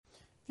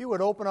you would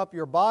open up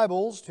your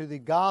Bibles to the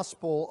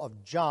Gospel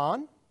of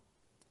John.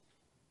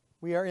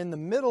 We are in the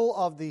middle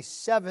of the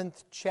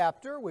 7th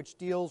chapter, which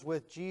deals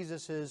with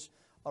Jesus'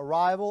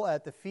 arrival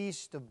at the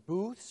Feast of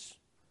Booths,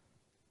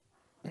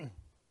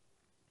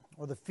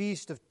 or the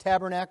Feast of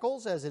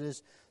Tabernacles, as it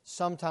is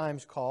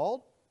sometimes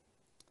called.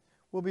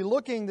 We'll be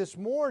looking this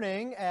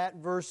morning at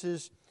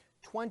verses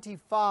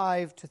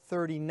 25 to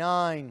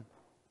 39.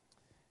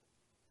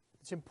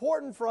 It's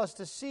important for us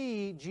to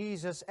see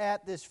Jesus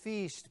at this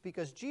feast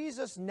because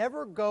Jesus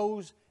never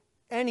goes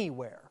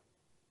anywhere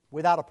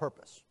without a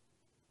purpose.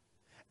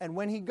 And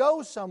when He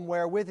goes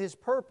somewhere with His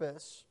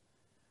purpose,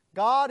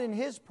 God in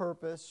His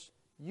purpose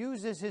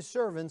uses His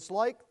servants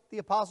like the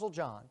Apostle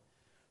John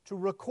to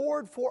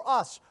record for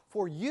us,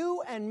 for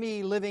you and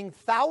me living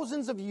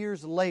thousands of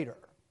years later,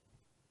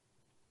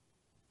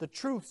 the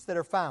truths that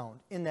are found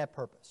in that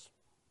purpose.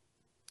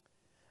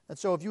 And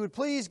so if you would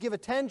please give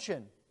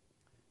attention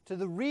to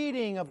the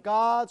reading of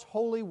God's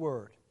holy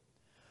word.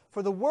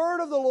 For the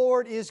word of the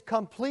Lord is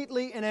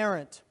completely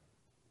inerrant.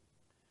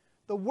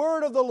 The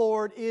word of the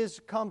Lord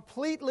is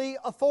completely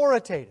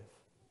authoritative.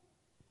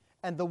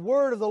 And the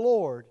word of the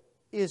Lord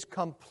is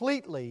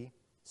completely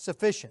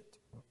sufficient.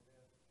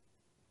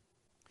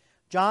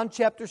 John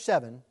chapter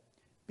 7,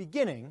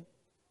 beginning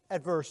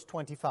at verse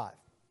 25.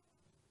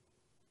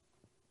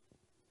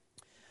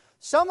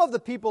 Some of the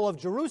people of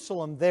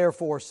Jerusalem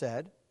therefore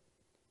said,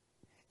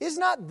 "Is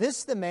not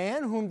this the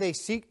man whom they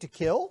seek to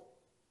kill?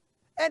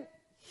 And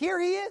here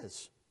he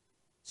is,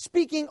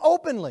 speaking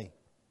openly,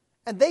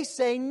 and they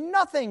say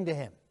nothing to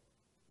him.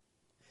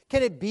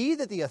 Can it be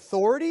that the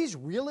authorities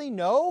really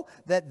know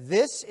that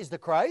this is the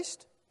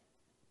Christ?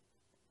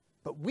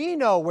 But we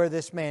know where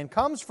this man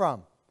comes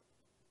from.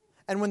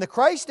 And when the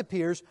Christ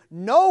appears,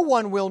 no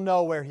one will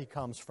know where he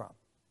comes from."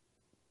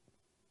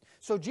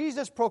 So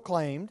Jesus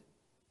proclaimed,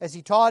 as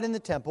He taught in the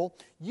temple,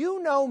 "You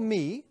know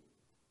me,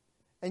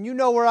 and you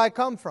know where I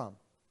come from.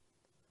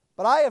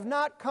 But I have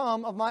not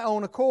come of my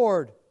own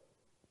accord.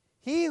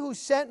 He who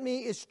sent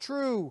me is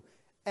true,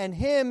 and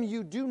Him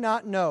you do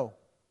not know.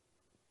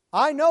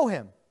 I know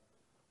Him,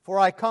 for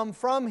I come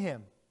from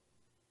Him,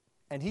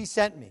 and He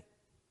sent me."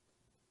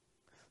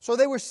 So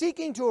they were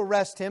seeking to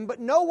arrest Him, but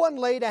no one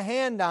laid a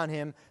hand on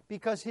Him,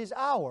 because His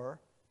hour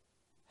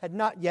had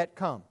not yet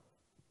come.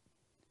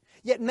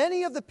 Yet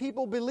many of the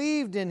people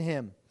believed in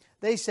Him.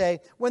 They say,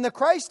 "When the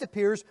Christ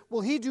appears,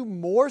 will He do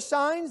more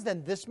signs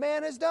than this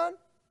man has done?"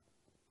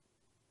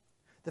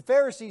 The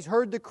Pharisees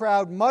heard the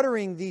crowd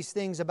muttering these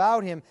things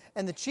about Him,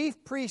 and the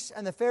chief priests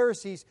and the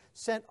Pharisees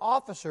sent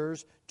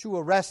officers to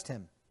arrest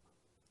Him.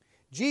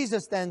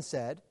 Jesus then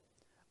said,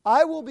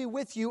 "I will be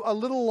with you a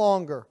little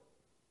longer,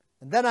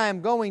 and then I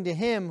am going to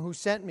Him who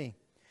sent me.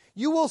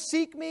 You will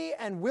seek me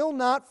and will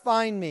not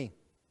find me.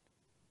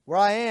 Where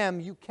I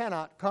am, you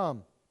cannot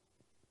come."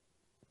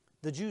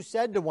 The Jews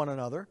said to one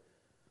another,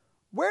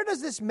 "Where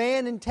does this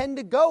man intend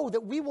to go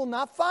that we will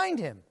not find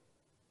him?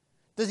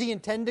 Does he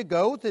intend to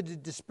go to the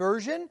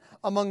dispersion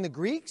among the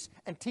Greeks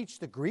and teach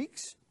the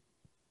Greeks?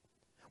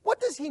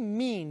 What does he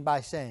mean by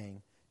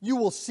saying, 'You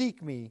will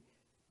seek me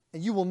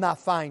and you will not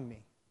find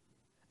me'?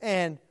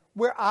 And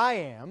where I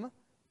am,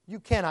 you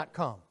cannot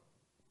come?"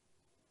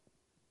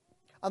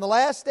 On the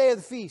last day of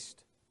the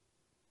feast,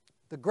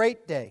 the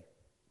great day,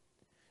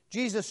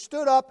 Jesus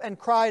stood up and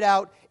cried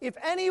out, "If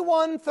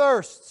anyone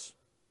thirsts,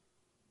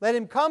 let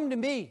him come to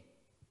me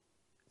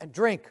and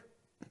drink.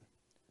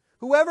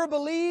 Whoever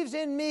believes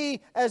in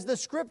me, as the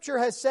Scripture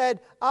has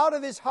said, out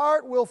of his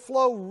heart will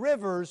flow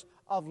rivers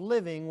of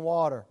living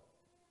water."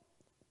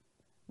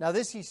 Now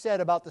this He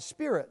said about the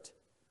Spirit,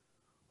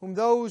 whom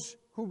those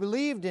who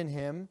believed in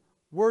Him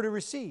were to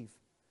receive.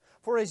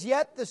 For as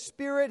yet the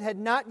Spirit had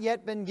not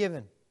yet been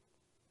given,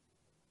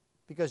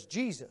 because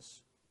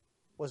Jesus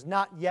was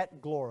not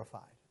yet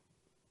glorified.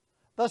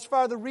 Thus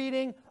far the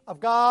reading of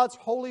God's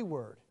holy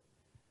word.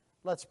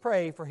 Let's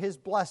pray for His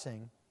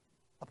blessing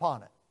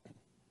upon it.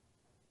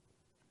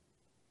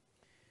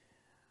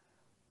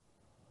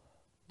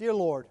 Dear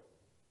Lord,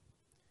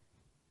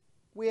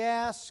 we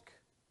ask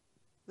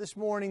this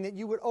morning that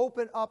You would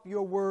open up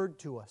Your word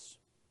to us.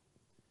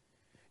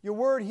 Your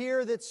word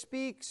here that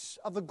speaks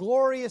of the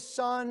glorious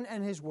Son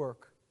and His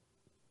work,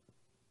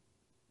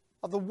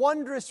 of the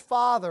wondrous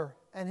Father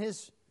and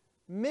His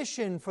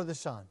mission for the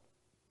Son,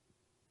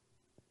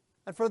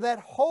 and for that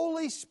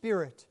Holy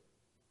Spirit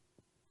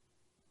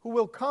who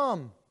will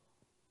come,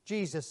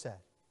 Jesus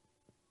said,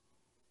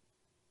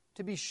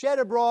 to be shed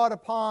abroad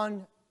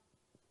upon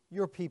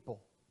Your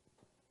people.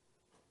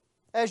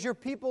 As Your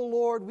people,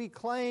 Lord, we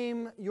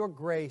claim Your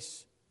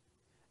grace,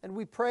 and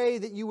we pray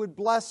that You would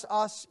bless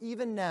us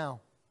even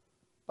now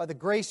by the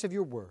grace of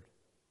Your word.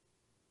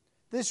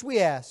 This we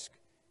ask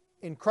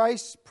in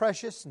Christ's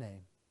precious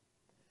name.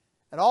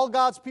 And all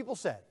God's people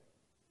said,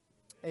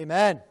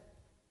 Amen.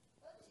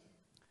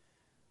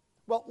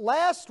 Well,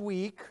 last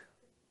week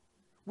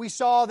we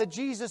saw that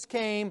Jesus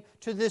came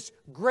to this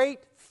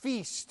great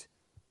feast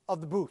of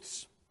the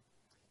booths.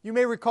 You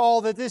may recall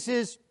that this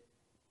is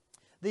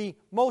the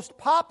most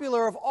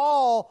popular of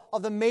all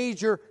of the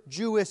major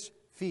Jewish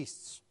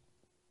feasts.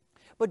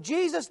 But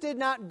Jesus did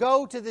not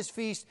go to this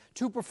feast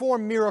to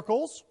perform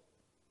miracles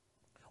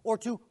or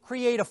to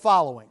create a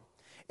following.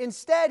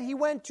 Instead, he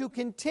went to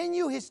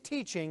continue his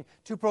teaching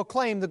to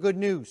proclaim the good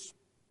news.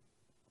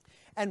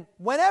 And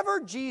whenever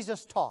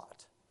Jesus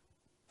taught,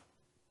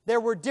 there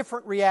were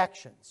different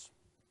reactions.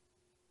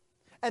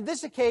 And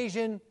this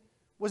occasion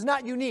was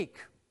not unique.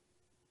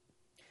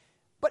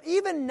 But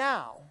even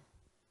now,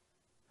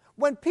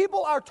 when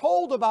people are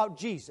told about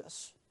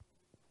Jesus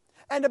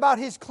and about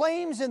his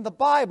claims in the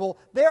Bible,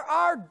 there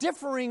are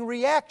differing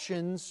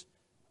reactions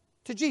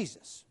to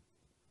Jesus.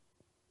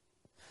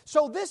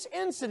 So this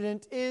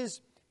incident is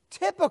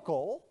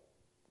typical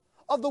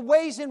of the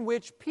ways in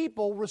which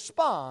people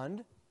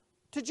respond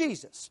to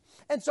Jesus.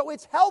 And so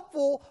it's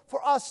helpful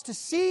for us to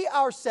see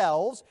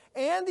ourselves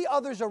and the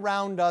others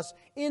around us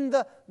in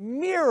the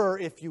mirror,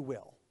 if you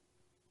will,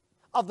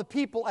 of the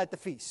people at the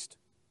feast.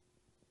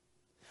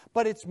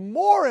 But it's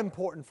more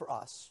important for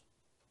us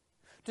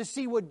to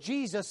see what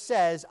Jesus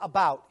says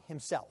about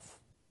himself.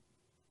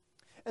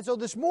 And so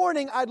this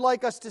morning, I'd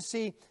like us to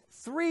see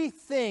three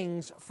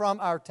things from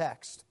our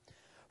text.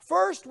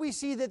 First, we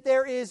see that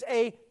there is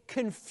a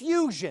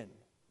confusion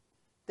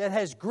that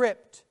has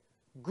gripped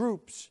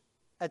groups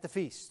at the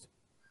feast.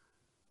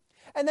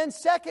 And then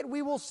second,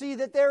 we will see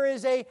that there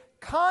is a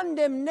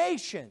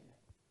condemnation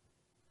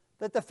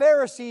that the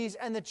Pharisees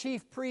and the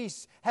chief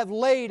priests have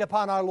laid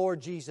upon our Lord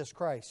Jesus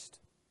Christ.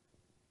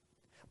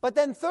 But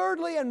then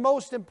thirdly and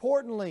most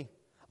importantly,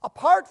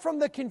 apart from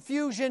the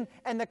confusion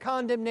and the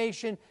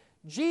condemnation,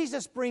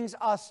 Jesus brings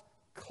us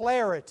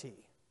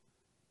clarity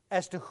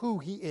as to who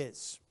he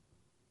is.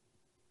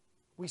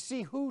 We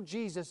see who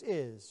Jesus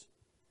is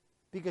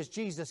because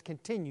Jesus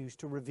continues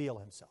to reveal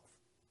himself.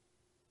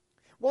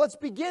 Well, let's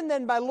begin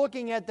then by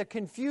looking at the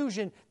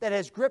confusion that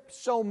has gripped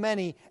so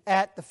many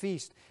at the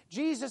feast.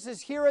 Jesus is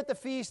here at the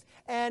feast,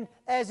 and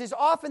as is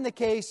often the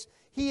case,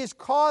 he is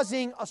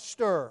causing a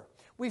stir.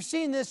 We've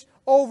seen this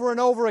over and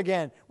over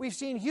again. We've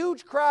seen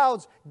huge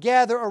crowds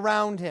gather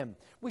around him.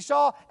 We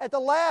saw at the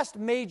last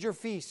major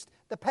feast,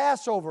 the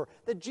Passover,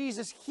 that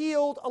Jesus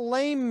healed a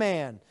lame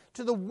man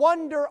to the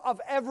wonder of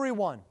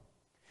everyone.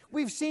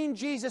 We've seen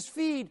Jesus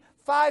feed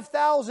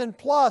 5,000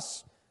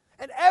 plus,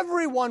 and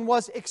everyone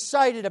was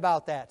excited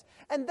about that.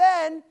 And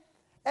then,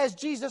 as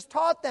Jesus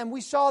taught them,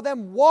 we saw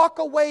them walk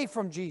away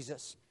from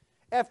Jesus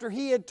after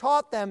he had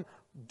taught them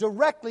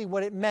directly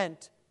what it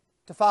meant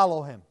to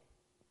follow him.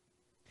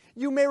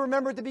 You may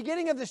remember at the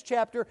beginning of this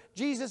chapter,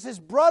 Jesus'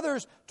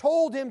 brothers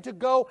told him to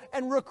go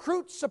and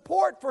recruit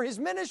support for his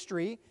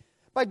ministry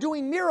by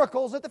doing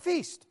miracles at the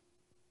feast.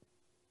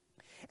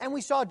 And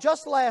we saw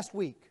just last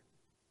week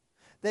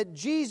that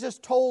Jesus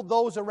told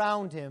those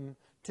around him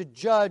to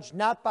judge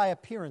not by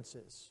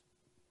appearances,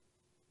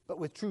 but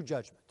with true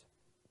judgment.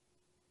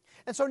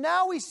 And so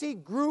now we see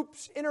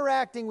groups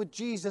interacting with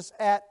Jesus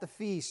at the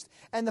feast.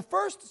 And the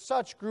first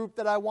such group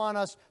that I want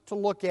us to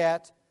look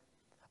at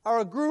are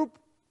a group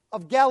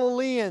of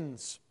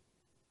Galileans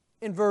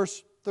in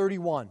verse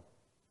 31.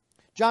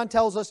 John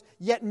tells us,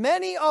 "Yet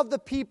many of the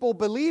people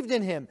believed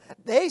in him.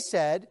 They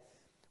said,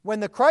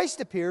 'When the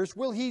Christ appears,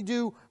 will he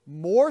do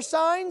more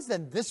signs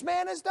than this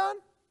man has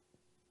done?'"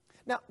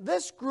 Now,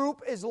 this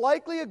group is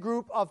likely a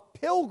group of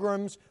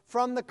pilgrims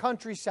from the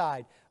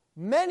countryside,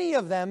 many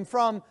of them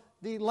from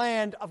the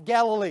land of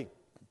Galilee.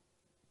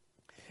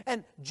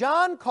 And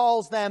John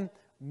calls them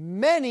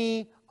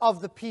many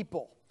of the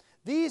people.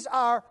 These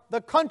are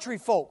the country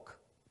folk.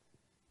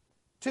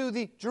 To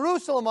the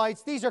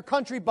Jerusalemites, these are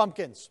country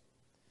bumpkins.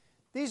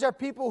 These are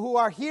people who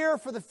are here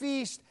for the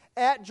feast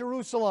at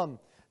Jerusalem.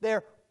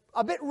 They're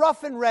a bit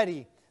rough and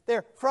ready.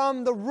 They're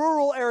from the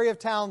rural area of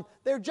town.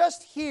 They're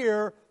just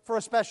here for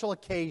a special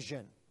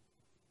occasion.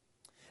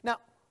 Now,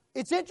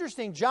 it's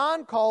interesting.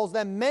 John calls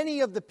them many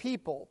of the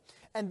people.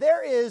 And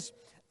there is,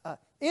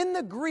 in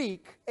the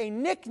Greek, a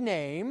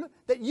nickname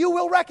that you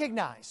will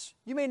recognize.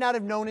 You may not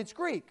have known it's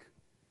Greek.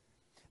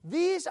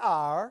 These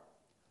are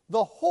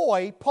the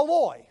hoi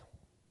polloi.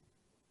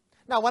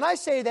 Now, when I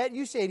say that,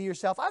 you say to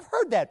yourself, I've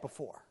heard that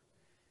before.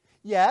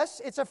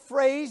 Yes, it's a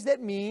phrase that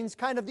means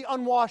kind of the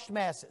unwashed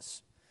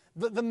masses,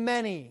 the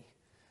many,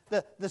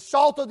 the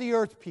salt of the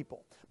earth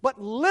people. But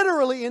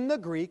literally in the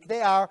Greek,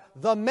 they are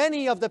the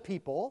many of the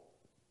people,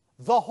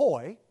 the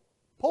hoi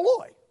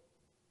polloi.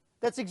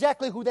 That's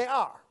exactly who they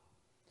are.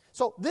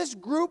 So this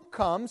group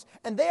comes,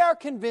 and they are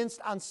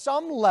convinced on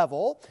some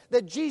level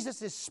that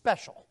Jesus is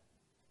special,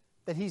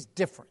 that he's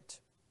different.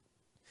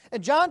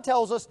 And John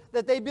tells us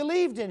that they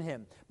believed in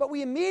him. But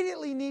we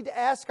immediately need to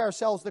ask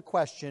ourselves the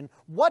question,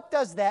 what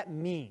does that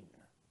mean?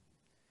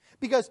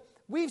 Because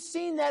we've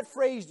seen that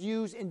phrase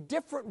used in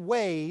different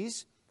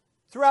ways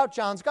throughout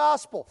John's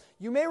gospel.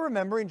 You may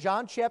remember in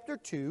John chapter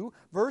 2,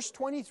 verse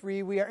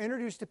 23, we are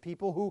introduced to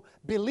people who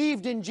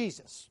believed in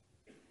Jesus.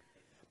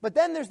 But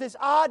then there's this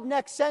odd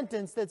next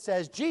sentence that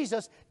says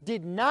Jesus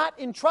did not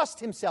entrust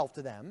himself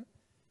to them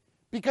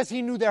because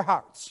he knew their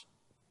hearts.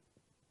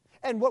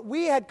 And what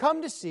we had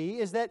come to see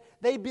is that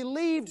they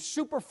believed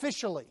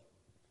superficially.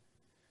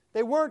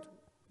 They weren't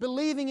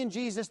believing in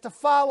Jesus to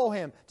follow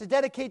him, to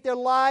dedicate their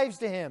lives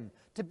to him,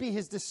 to be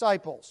his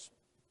disciples.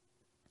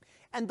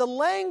 And the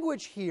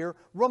language here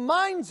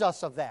reminds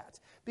us of that.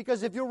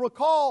 Because if you'll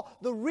recall,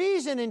 the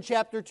reason in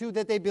chapter 2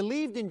 that they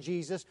believed in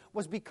Jesus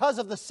was because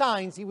of the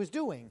signs he was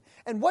doing.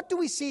 And what do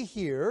we see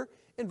here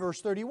in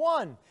verse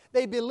 31?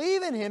 They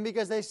believe in him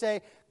because they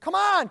say, come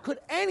on, could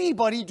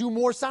anybody do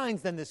more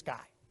signs than this guy?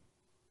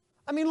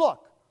 I mean,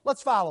 look,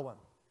 let's follow him.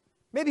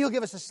 Maybe he'll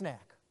give us a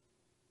snack.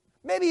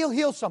 Maybe he'll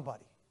heal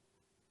somebody.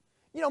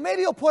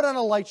 Maybe he'll put on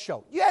a light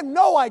show. You have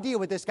no idea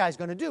what this guy's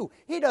going to do.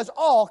 He does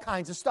all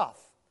kinds of stuff.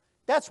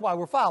 That's why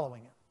we're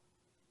following him.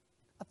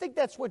 I think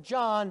that's what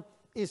John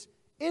is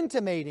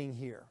intimating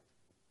here.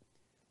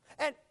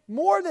 And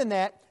more than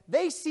that,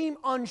 they seem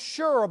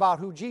unsure about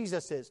who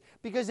Jesus is.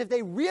 Because if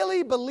they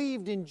really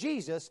believed in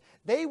Jesus,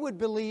 they would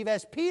believe,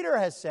 as Peter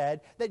has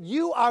said, that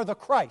you are the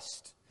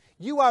Christ.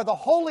 You are the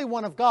Holy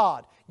One of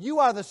God. You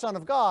are the Son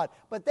of God.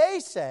 But they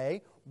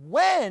say,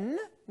 when,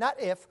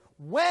 not if,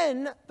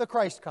 when the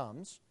Christ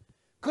comes,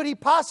 could he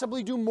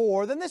possibly do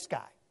more than this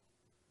guy?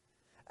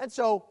 And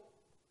so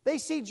they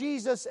see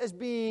Jesus as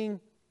being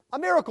a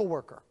miracle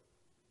worker,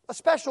 a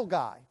special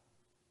guy.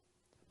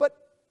 But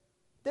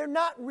they're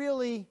not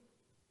really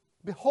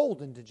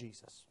beholden to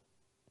Jesus.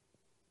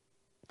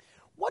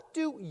 What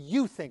do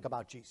you think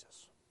about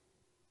Jesus?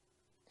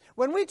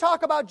 When we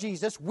talk about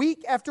Jesus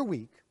week after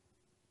week,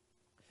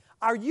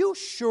 are you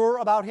sure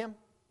about him?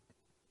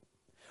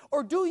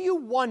 Or do you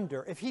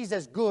wonder if he's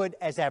as good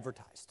as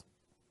advertised?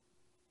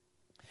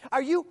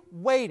 Are you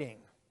waiting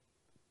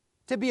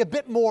to be a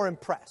bit more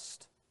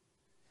impressed?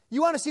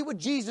 You want to see what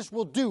Jesus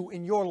will do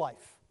in your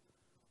life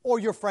or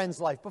your friend's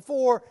life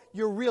before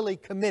you're really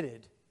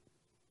committed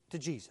to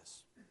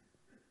Jesus.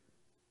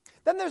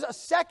 Then there's a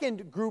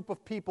second group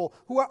of people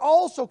who are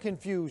also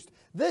confused.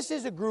 This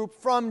is a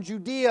group from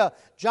Judea.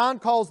 John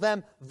calls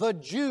them the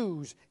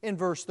Jews in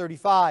verse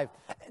 35.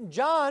 And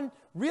John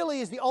really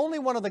is the only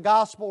one of the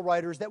gospel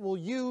writers that will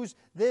use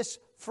this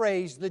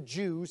phrase, the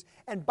Jews.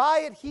 And by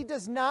it, he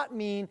does not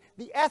mean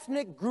the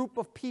ethnic group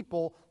of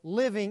people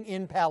living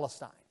in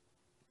Palestine.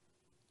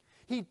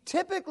 He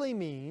typically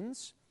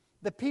means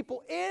the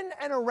people in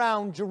and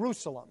around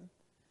Jerusalem,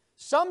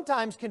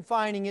 sometimes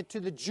confining it to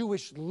the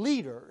Jewish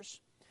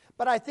leaders.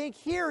 But I think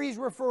here he's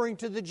referring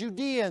to the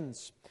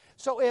Judeans.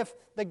 So if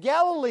the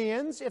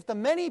Galileans, if the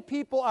many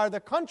people are the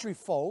country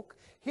folk,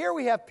 here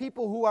we have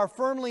people who are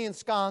firmly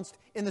ensconced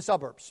in the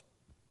suburbs.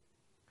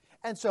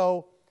 And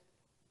so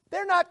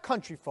they're not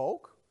country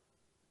folk.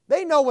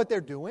 They know what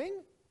they're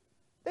doing.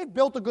 They've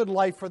built a good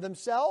life for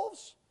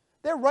themselves.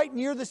 They're right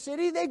near the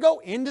city. They go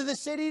into the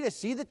city to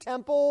see the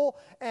temple,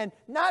 and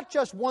not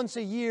just once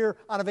a year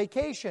on a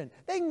vacation.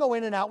 They can go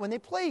in and out when they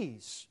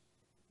please.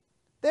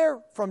 They're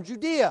from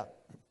Judea.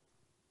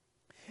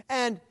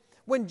 And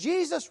when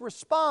Jesus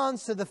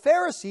responds to the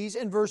Pharisees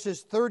in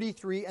verses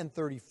 33 and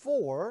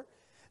 34,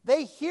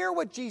 they hear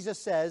what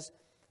Jesus says,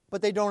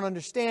 but they don't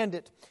understand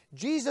it.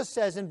 Jesus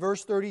says in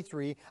verse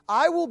 33,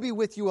 I will be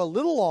with you a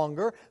little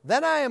longer,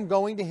 then I am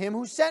going to him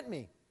who sent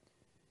me.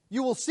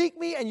 You will seek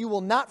me and you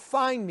will not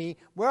find me.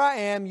 Where I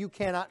am, you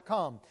cannot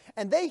come.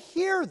 And they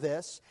hear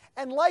this,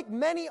 and like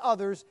many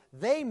others,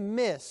 they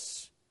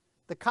miss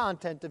the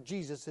content of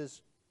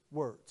Jesus'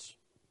 words.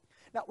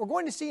 Now, we're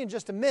going to see in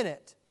just a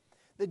minute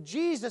that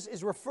Jesus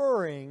is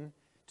referring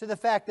to the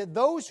fact that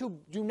those who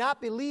do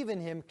not believe in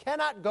him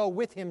cannot go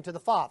with him to the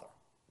Father.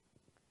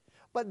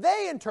 But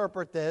they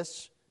interpret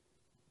this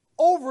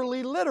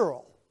overly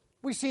literal.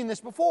 We've seen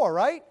this before,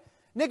 right?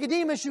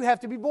 Nicodemus, you have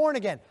to be born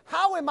again.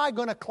 How am I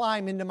going to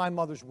climb into my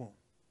mother's womb?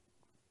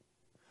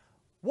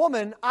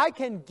 Woman, I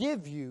can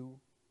give you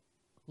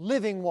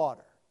living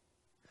water.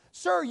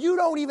 Sir, you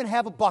don't even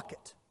have a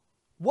bucket.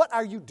 What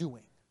are you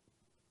doing?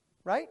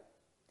 Right?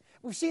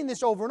 We've seen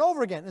this over and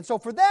over again. And so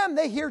for them,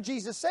 they hear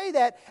Jesus say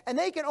that, and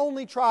they can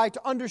only try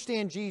to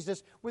understand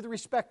Jesus with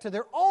respect to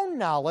their own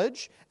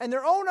knowledge and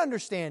their own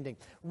understanding.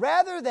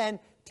 Rather than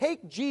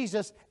take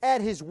Jesus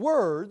at his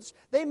words,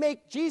 they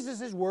make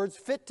Jesus' words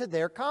fit to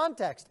their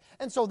context.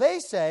 And so they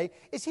say,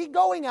 is he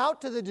going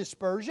out to the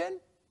dispersion?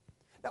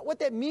 Now what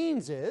that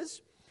means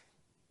is,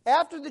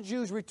 after the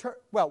Jews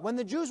when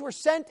the Jews were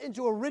sent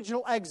into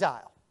original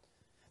exile,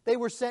 they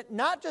were sent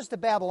not just to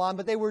Babylon,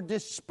 but they were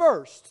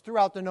dispersed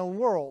throughout the known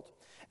world.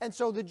 And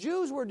so the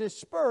Jews were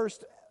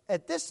dispersed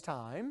at this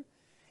time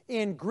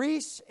in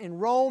Greece, in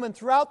Rome, and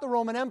throughout the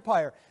Roman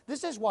Empire.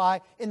 This is why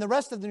in the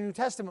rest of the New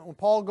Testament, when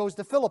Paul goes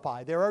to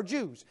Philippi, there are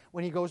Jews.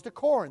 When he goes to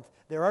Corinth,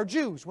 there are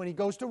Jews. When he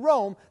goes to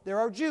Rome, there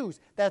are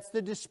Jews. That's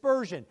the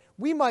dispersion.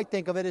 We might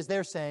think of it as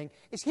they're saying,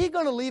 is he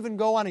going to leave and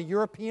go on a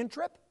European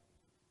trip?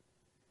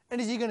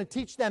 And is he going to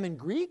teach them in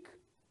Greek?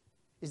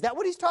 Is that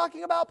what he's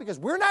talking about? Because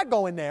we're not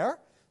going there.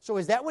 So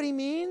is that what he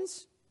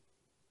means?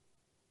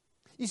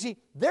 You see,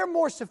 they're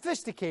more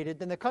sophisticated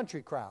than the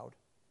country crowd,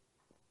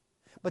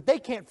 but they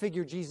can't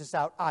figure Jesus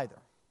out either.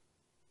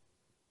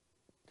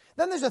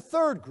 Then there's a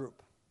third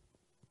group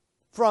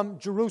from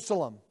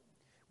Jerusalem.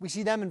 We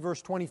see them in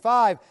verse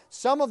 25.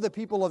 Some of the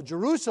people of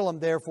Jerusalem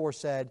therefore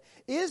said,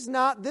 is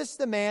not this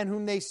the man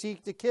whom they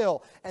seek to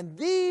kill? And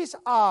these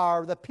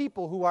are the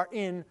people who are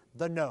in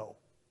the know.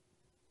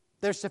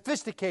 They're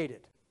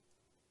sophisticated.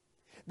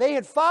 They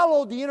had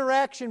followed the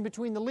interaction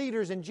between the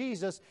leaders and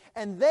Jesus,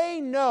 and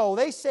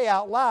they say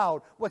out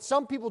loud what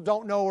some people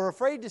don't know or are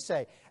afraid to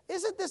say.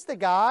 Isn't this the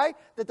guy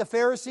that the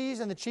Pharisees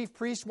and the chief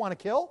priests want to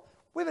kill?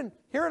 We've been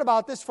hearing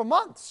about this for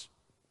months.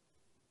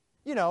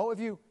 You know, if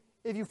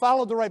you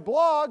followed the right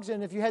blogs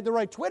and if you had the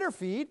right Twitter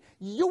feed,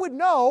 you would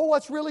know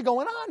what's really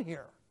going on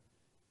here.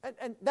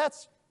 And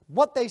that's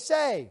what they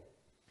say.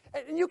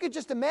 And you could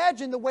just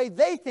imagine the way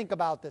they think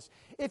about this.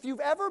 If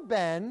you've ever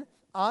been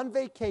on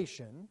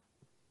vacation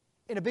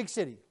in a big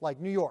city like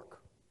New York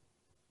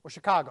or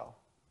Chicago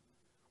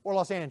or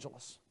Los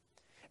Angeles,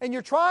 and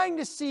you're trying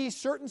to see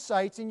certain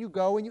sites and you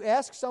go and you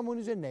ask someone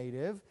who's a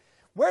native,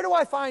 where do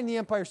I find the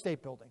Empire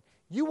State Building?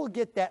 You will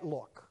get that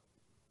look.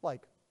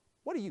 Like,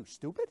 what are you,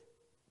 stupid?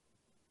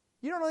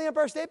 You don't know the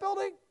Empire State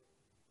Building?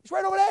 It's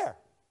right over there.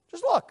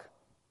 Just look.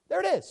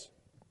 There it is.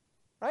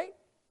 Right?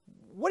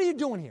 What are you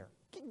doing here?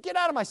 Get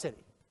out of my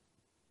city.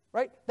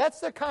 Right?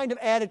 That's the kind of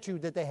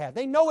attitude that they have.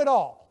 They know it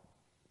all.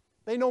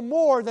 They know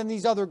more than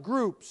these other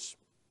groups.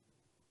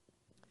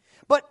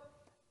 But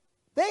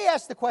they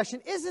ask the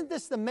question, isn't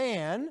this the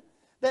man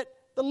that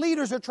the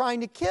leaders are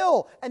trying to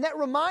kill? And that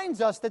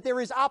reminds us that there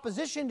is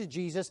opposition to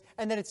Jesus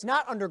and that it's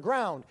not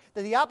underground,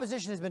 that the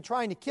opposition has been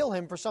trying to kill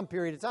him for some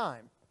period of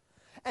time.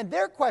 And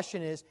their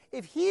question is,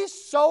 if he's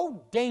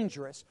so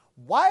dangerous,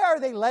 why are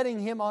they letting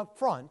him up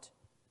front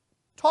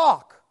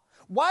talk?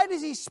 Why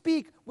does he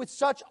speak with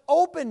such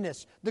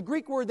openness? The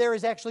Greek word there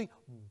is actually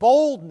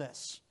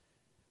boldness.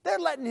 They're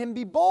letting him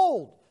be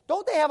bold.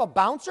 Don't they have a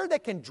bouncer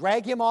that can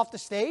drag him off the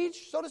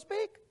stage, so to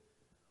speak?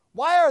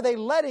 Why are they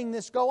letting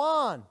this go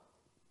on?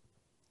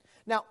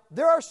 Now,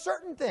 there are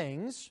certain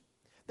things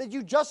that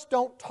you just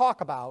don't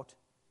talk about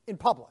in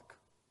public,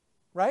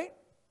 right?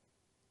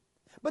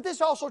 But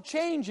this also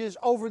changes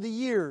over the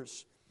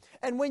years.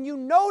 And when you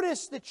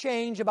notice the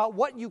change about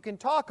what you can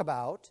talk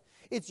about,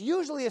 it's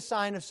usually a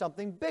sign of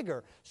something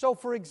bigger. So,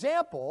 for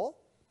example,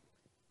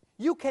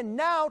 you can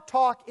now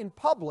talk in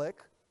public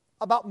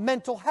about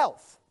mental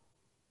health.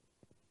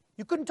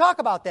 You couldn't talk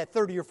about that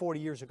 30 or 40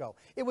 years ago.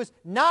 It was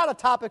not a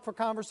topic for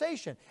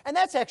conversation. And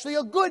that's actually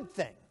a good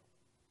thing.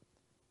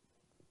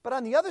 But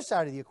on the other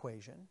side of the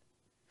equation,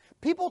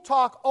 people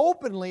talk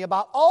openly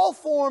about all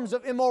forms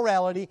of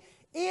immorality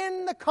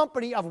in the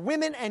company of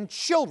women and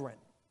children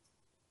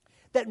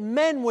that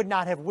men would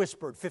not have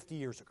whispered 50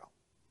 years ago.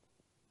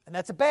 And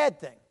that's a bad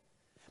thing.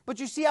 But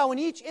you see how in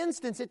each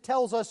instance it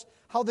tells us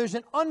how there's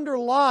an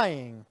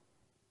underlying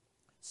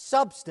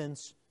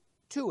substance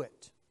to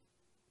it.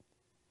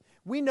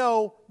 We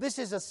know this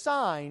is a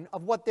sign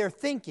of what they're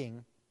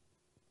thinking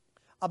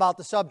about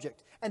the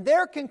subject. And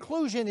their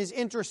conclusion is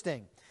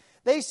interesting.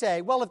 They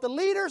say, well, if the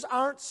leaders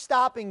aren't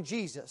stopping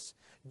Jesus,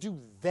 do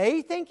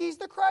they think he's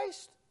the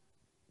Christ?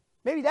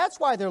 Maybe that's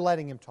why they're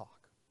letting him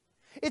talk.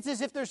 It's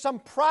as if there's some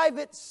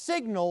private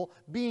signal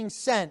being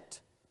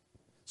sent,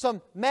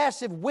 some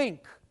massive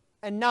wink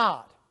and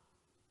nod.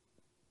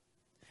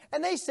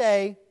 And they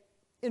say,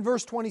 in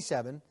verse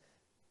 27,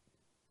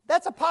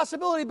 that's a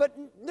possibility, but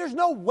there's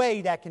no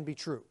way that can be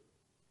true.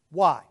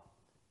 Why?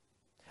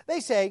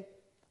 They say,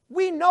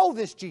 we know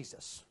this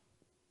Jesus.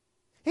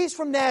 He's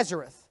from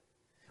Nazareth.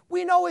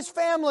 We know his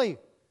family.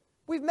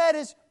 We've met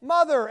his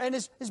mother and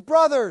his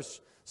brothers.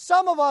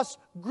 Some of us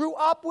grew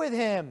up with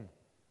him.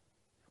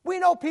 We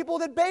know people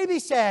that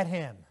babysat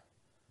him.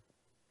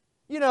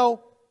 You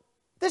know,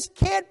 this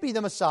can't be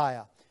the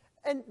Messiah.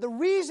 And the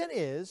reason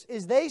is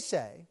they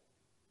say,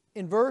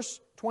 in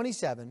verse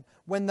 27,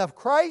 when the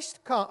Christ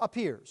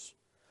appears,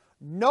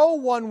 no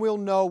one will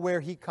know where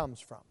he comes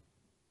from.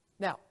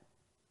 Now,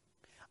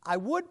 I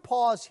would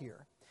pause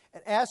here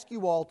and ask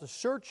you all to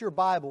search your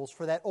Bibles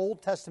for that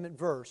Old Testament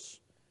verse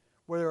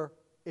where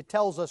it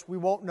tells us we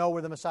won't know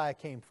where the Messiah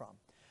came from.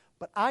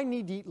 But I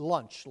need to eat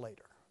lunch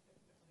later,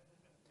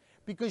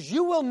 because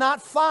you will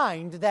not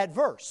find that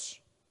verse.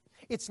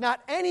 It's not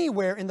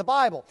anywhere in the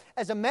Bible.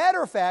 As a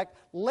matter of fact,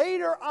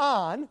 later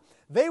on,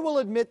 they will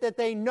admit that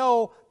they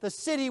know the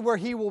city where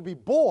he will be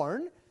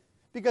born,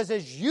 because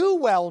as you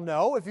well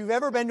know, if you've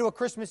ever been to a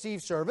Christmas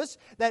Eve service,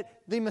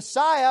 that the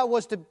Messiah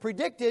was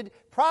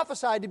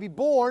prophesied to be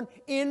born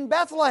in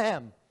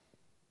Bethlehem,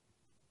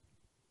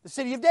 the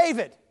city of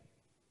David.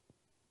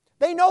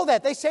 They know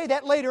that. They say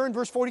that later in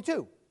verse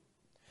 42.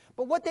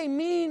 But what they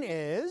mean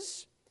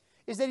is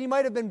that he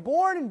might have been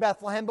born in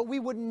Bethlehem, but we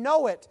wouldn't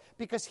know it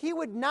because he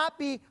would not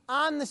be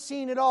on the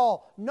scene at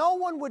all. No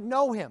one would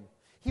know him.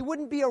 He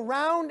wouldn't be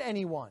around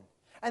anyone.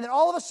 And then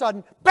all of a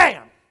sudden,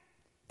 bam,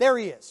 there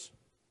he is.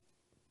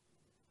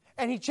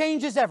 And he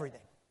changes everything.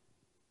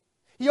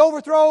 He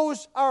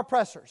overthrows our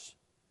oppressors.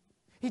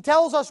 He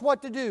tells us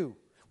what to do.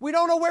 We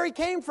don't know where he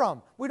came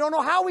from. We don't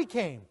know how he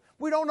came.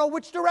 We don't know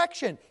which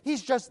direction.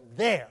 He's just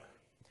there.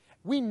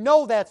 We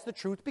know that's the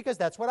truth because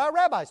that's what our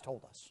rabbis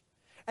told us.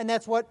 And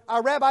that's what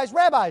our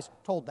rabbis'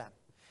 told them.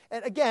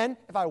 And again,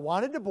 if I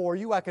wanted to bore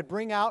you, I could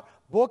bring out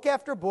book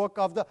after book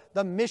of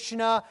the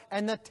Mishnah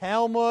and the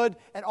Talmud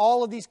and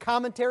all of these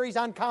commentaries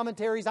on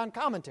commentaries on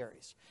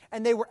commentaries.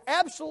 And they were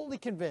absolutely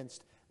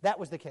convinced that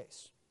was the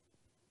case.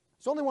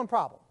 There's only one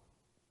problem.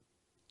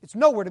 It's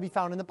nowhere to be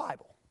found in the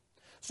Bible.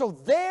 So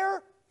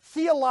their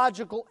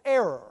theological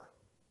error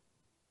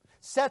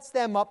sets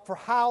them up for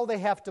how they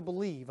have to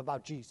believe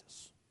about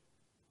Jesus.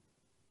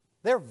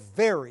 They're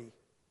very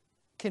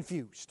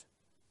confused.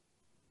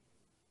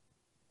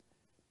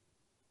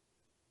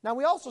 Now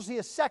we also see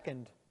a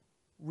second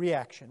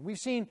reaction. We've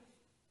seen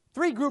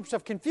three groups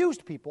of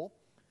confused people,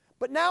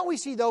 but now we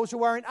see those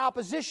who are in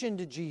opposition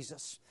to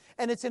Jesus.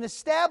 And it's an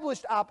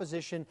established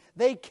opposition.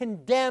 They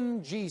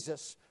condemn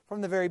Jesus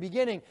from the very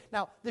beginning.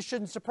 Now, this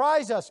shouldn't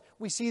surprise us.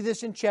 We see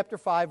this in chapter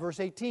 5, verse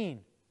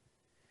 18.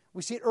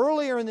 We see it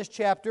earlier in this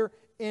chapter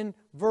in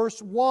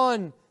verse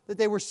 1 that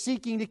they were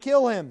seeking to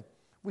kill him.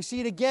 We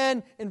see it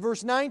again in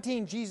verse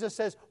 19. Jesus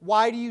says,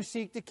 "Why do you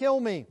seek to kill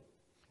me?"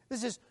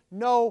 This is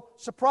no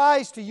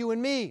surprise to you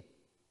and me.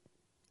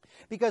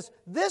 Because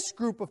this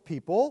group of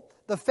people,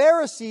 the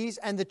Pharisees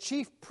and the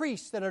chief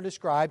priests that are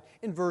described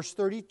in verse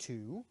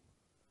 32,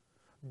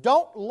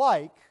 don't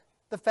like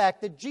the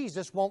fact that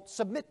Jesus won't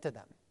submit to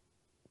them.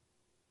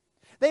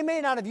 They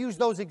may not have used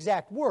those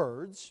exact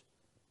words,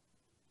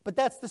 but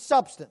that's the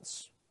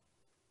substance.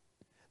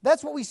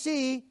 That's what we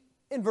see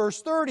in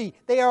verse 30.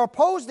 They are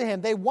opposed to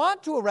him. They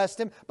want to arrest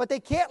him, but they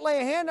can't lay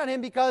a hand on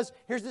him because,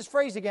 here's this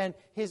phrase again,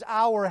 his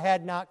hour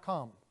had not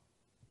come.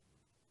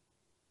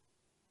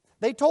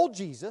 They told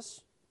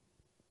Jesus,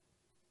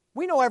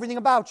 "We know everything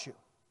about you."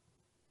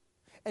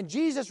 And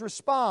Jesus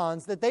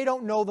responds that they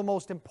don't know the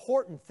most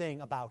important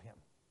thing about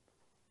him,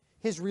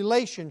 his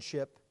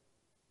relationship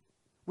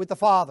with the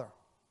Father.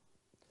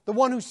 "The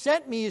one who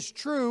sent me is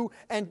true,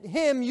 and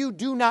him you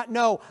do not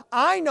know.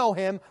 I know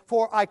him,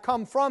 for I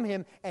come from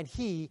him, and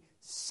he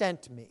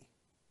sent me."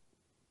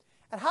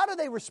 And how do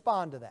they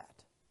respond to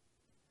that?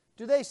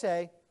 Do they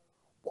say,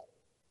 "Well,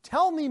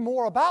 tell me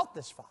more about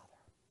this, Father.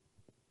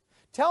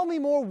 Tell me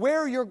more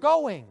where you're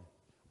going.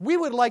 We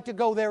would like to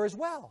go there as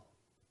well"?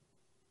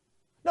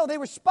 No, they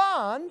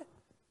respond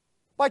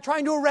by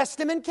trying to arrest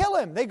him and kill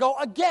him. They go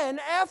again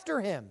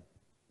after him.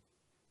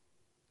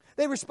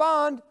 They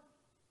respond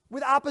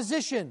with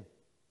opposition.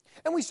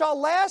 And we saw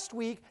last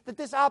week that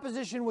this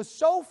opposition was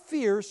so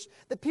fierce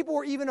that people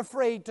were even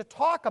afraid to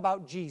talk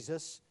about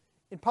Jesus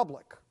in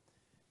public.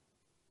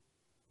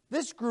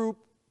 This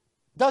group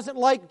doesn't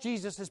like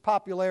Jesus'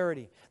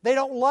 popularity. They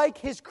don't like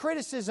his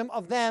criticism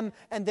of them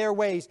and their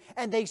ways.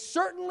 And they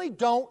certainly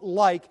don't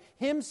like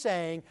him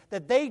saying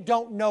that they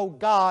don't know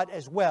God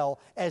as well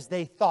as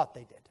they thought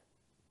they did.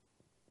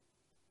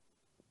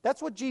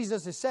 That's what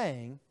Jesus is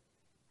saying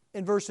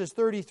in verses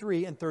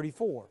 33 and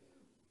 34.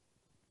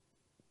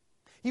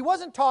 He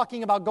wasn't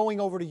talking about going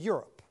over to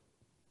Europe.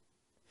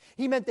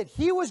 He meant that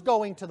he was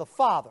going to the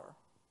Father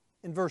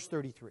in verse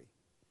 33.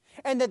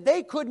 And that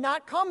they could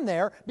not come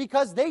there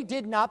because they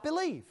did not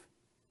believe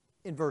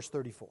in verse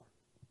 34.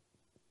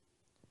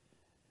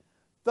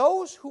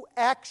 Those who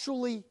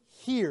actually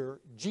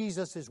hear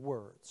Jesus'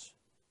 words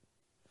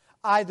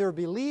either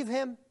believe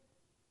him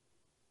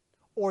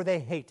or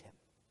they hate him.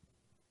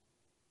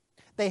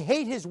 They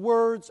hate his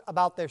words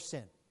about their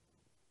sin.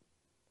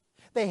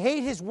 They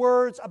hate his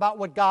words about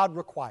what God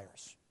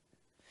requires.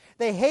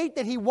 They hate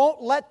that he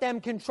won't let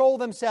them control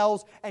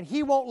themselves and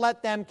he won't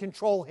let them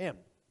control him.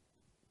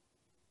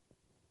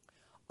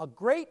 A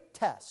great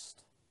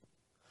test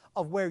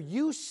of where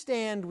you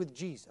stand with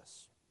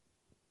Jesus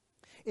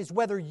is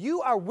whether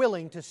you are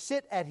willing to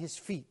sit at his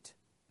feet,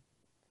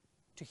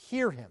 to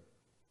hear him,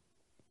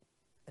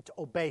 and to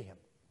obey him.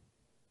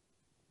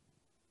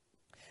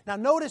 Now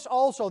notice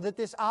also that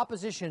this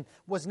opposition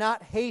was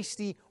not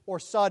hasty or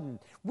sudden.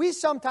 We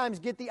sometimes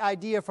get the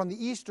idea from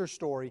the Easter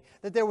story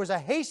that there was a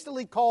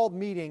hastily called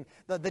meeting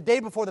the day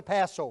before the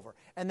Passover.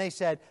 And they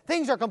said,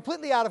 things are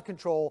completely out of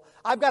control.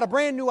 I've got a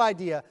brand new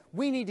idea.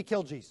 We need to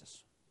kill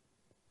Jesus.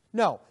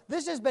 No,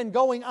 this has been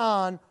going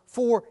on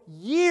for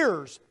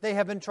years. They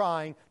have been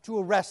trying to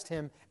arrest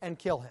him and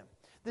kill him.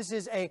 This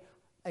is a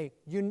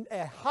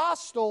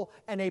hostile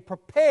and a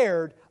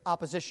prepared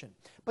opposition.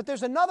 But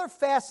there's another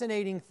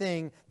fascinating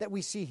thing that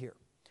we see here.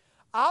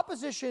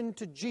 Opposition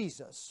to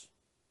Jesus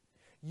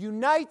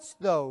unites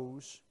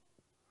those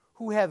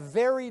who have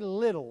very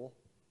little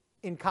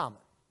in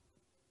common.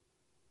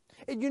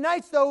 It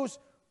unites those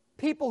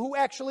people who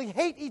actually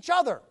hate each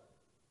other.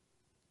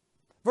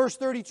 Verse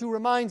 32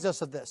 reminds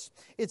us of this.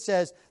 It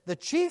says, "The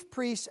chief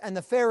priests and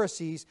the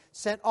Pharisees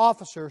sent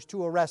officers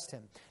to arrest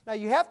him." Now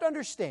you have to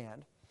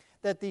understand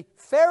that the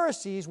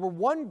Pharisees were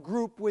one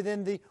group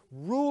within the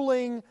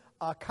ruling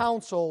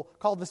council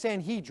called the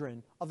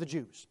Sanhedrin of the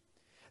Jews.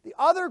 The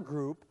other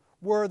group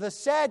were the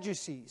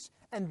Sadducees,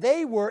 and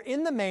they were,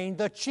 in the main,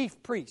 the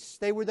chief priests.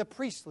 They were the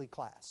priestly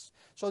class.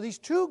 So these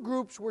two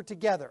groups were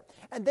together,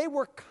 and they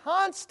were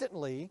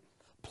constantly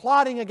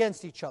plotting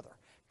against each other,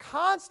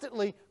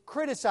 constantly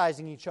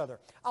criticizing each other.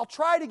 I'll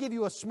try to give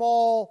you a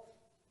small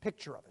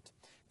picture of it.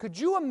 Could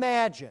you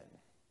imagine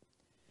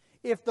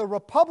if the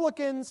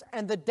Republicans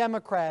and the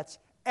Democrats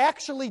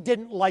actually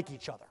didn't like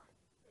each other?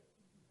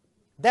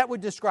 That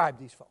would describe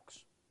these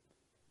folks.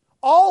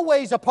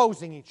 Always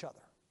opposing each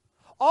other.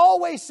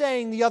 Always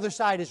saying the other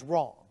side is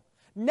wrong.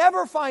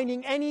 Never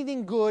finding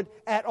anything good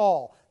at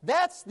all.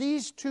 That's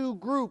these two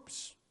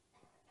groups.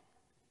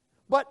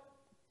 But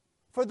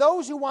for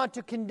those who want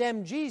to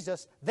condemn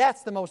Jesus,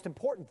 that's the most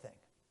important thing.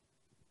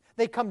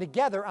 They come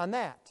together on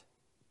that.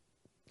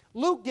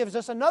 Luke gives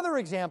us another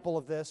example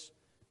of this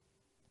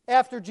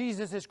after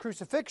Jesus'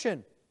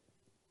 crucifixion.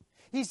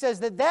 He says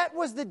that that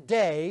was the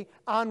day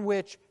on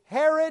which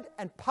Herod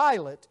and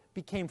Pilate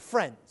became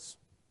friends.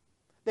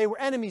 They were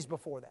enemies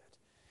before that.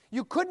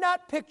 You could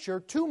not picture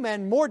two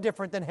men more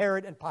different than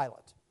Herod and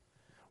Pilate.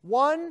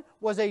 One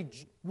was a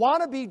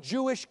wannabe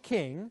Jewish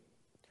king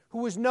who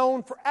was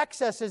known for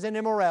excesses and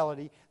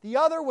immorality. The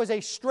other was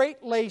a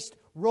straight-laced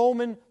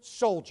Roman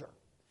soldier.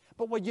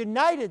 But what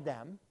united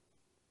them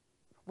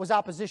was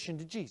opposition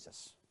to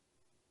Jesus.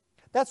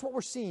 That's what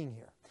we're seeing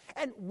here.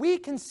 And we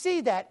can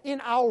see that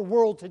in our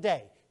world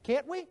today,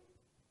 can't we?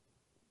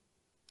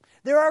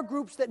 There are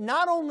groups that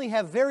not only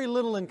have very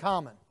little in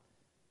common,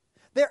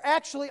 they're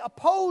actually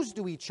opposed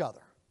to each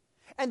other.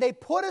 And they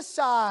put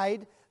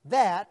aside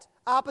that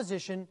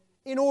opposition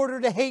in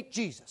order to hate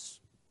Jesus.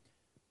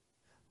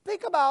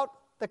 Think about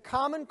the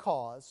common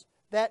cause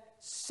that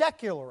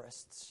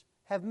secularists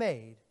have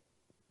made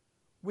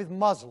with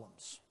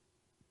Muslims,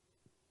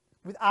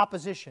 with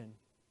opposition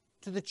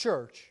to the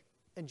church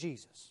and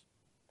Jesus.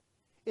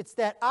 It's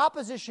that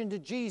opposition to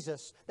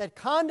Jesus, that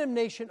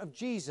condemnation of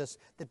Jesus,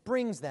 that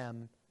brings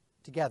them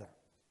together.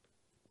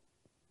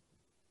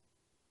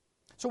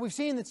 So we've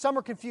seen that some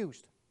are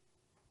confused.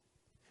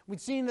 We've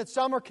seen that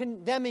some are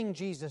condemning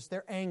Jesus.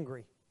 They're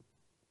angry.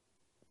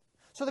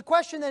 So the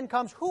question then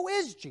comes, who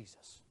is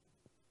Jesus?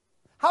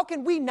 How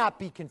can we not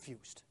be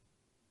confused?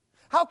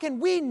 How can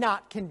we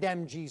not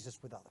condemn Jesus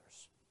with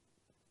others?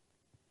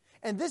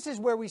 And this is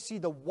where we see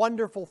the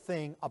wonderful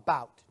thing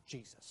about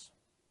Jesus.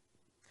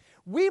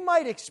 We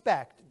might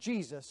expect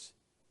Jesus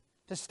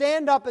to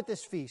stand up at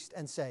this feast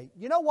and say,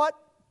 you know what?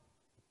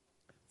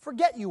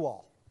 Forget you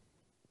all.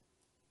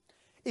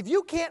 If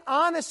you can't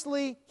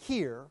honestly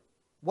hear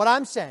what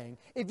I'm saying,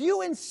 if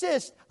you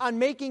insist on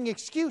making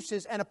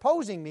excuses and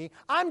opposing me,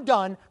 I'm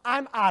done,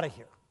 I'm out of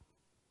here.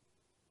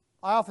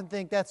 I often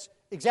think that's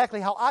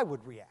exactly how I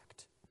would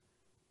react.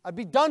 I'd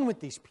be done with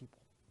these people.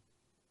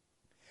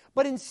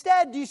 But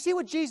instead, do you see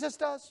what Jesus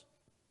does?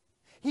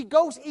 He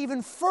goes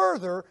even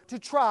further to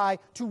try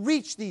to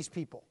reach these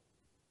people.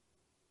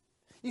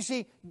 You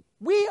see,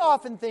 we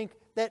often think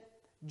that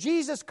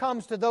Jesus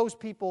comes to those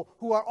people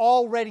who are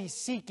already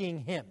seeking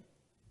Him,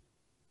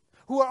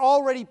 who are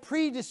already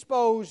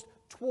predisposed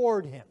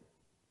toward Him.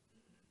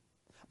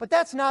 But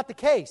that's not the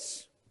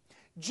case.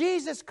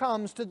 Jesus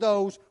comes to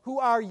those who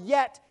are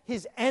yet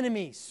His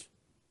enemies.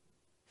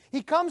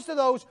 He comes to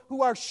those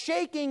who are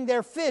shaking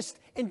their fist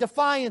in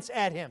defiance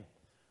at Him.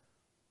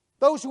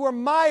 Those who are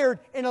mired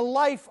in a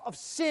life of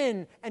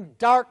sin and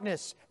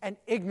darkness and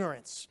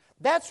ignorance.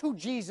 That's who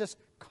Jesus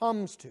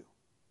comes to.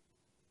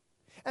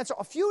 And so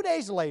a few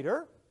days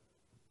later,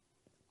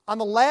 on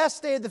the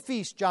last day of the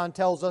feast, John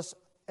tells us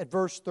at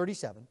verse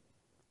 37,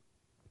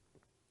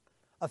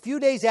 a few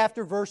days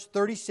after verse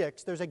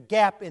 36, there's a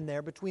gap in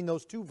there between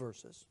those two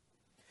verses,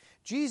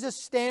 Jesus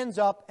stands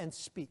up and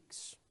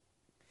speaks.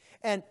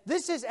 And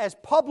this is as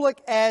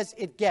public as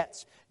it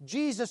gets.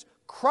 Jesus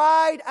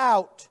cried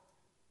out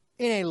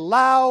in a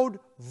loud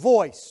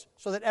voice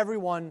so that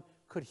everyone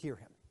could hear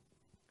Him.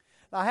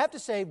 Now I have to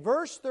say,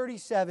 verse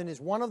 37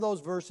 is one of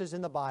those verses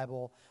in the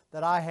Bible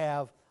that I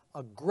have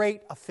a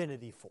great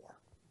affinity for.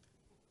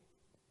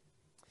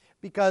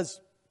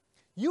 Because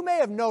you may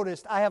have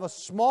noticed I have a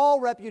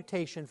small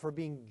reputation for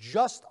being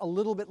just a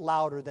little bit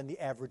louder than the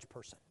average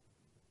person.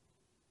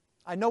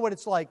 I know what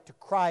it's like to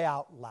cry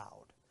out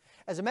loud.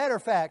 As a matter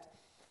of fact,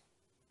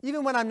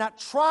 even when I'm not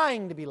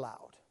trying to be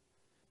loud,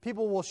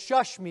 people will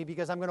shush me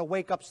because I'm going to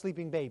wake up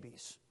sleeping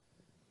babies,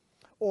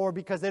 or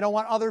because they don't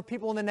want other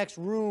people in the next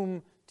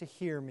room to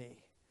hear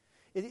me.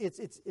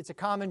 It's a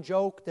common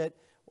joke that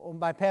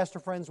my pastor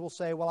friends will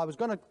say, well, I was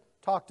going to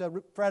talk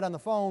to Fred on the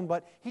phone,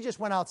 but he just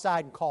went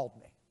outside and called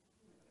me.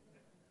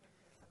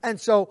 And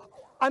so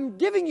I'm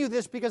giving you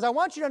this because I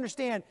want you to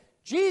understand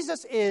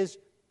Jesus is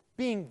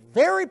being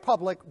very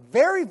public,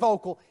 very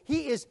vocal.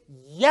 He is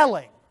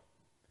yelling.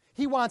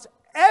 He wants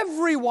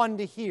everyone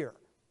to hear.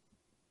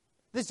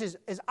 This is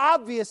as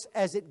obvious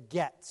as it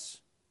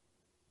gets.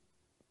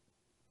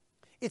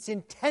 It's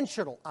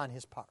intentional on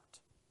His part.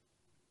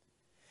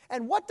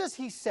 And what does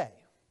He say?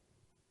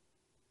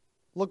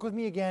 Look with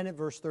me again at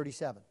verse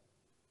 37.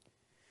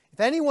 If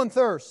anyone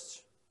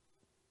thirsts,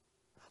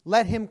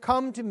 let him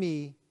come to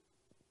me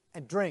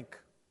and drink.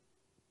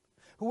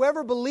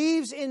 Whoever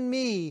believes in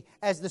me,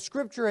 as the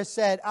Scripture has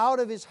said, out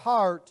of his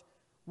heart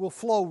will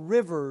flow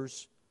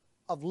rivers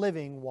of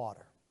living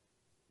water.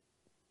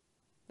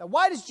 Now,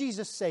 why does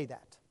Jesus say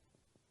that?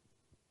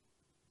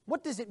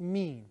 What does it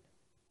mean?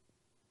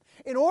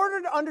 In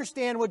order to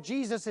understand what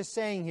Jesus is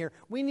saying here,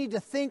 we need to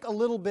think a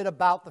little bit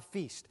about the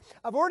feast.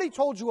 I've already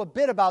told you a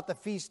bit about the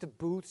Feast of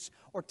Booths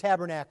or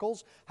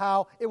Tabernacles,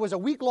 how it was a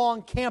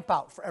week-long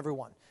campout for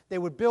everyone. They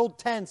would build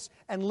tents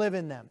and live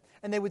in them.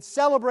 And they would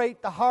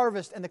celebrate the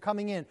harvest and the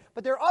coming in.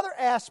 But there are other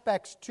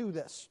aspects to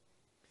this.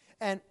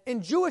 And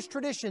in Jewish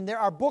tradition, there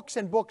are books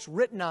and books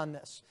written on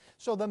this.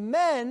 So the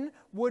men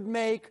would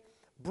make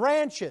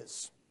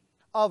branches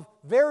of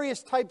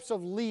various types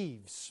of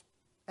leaves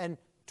and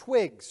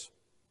twigs.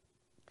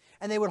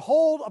 And they would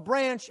hold a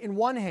branch in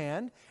one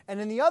hand, and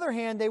in the other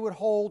hand they would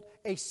hold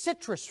a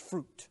citrus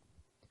fruit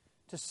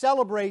to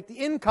celebrate the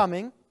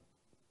incoming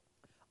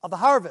of the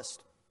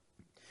harvest.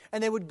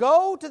 And they would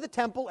go to the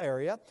temple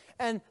area,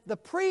 and the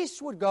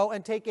priests would go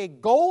and take a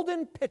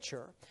golden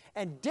pitcher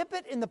and dip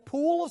it in the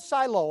pool of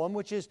Siloam,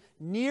 which is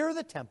near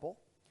the temple.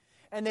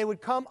 And they would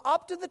come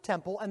up to the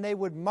temple, and they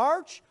would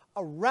march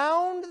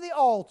around the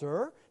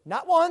altar,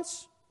 not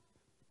once,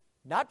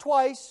 not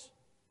twice,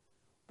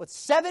 but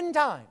 7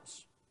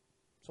 times.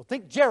 So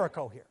think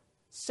Jericho here.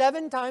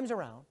 7 times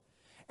around.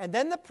 And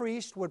then the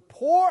priest would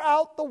pour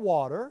out the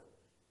water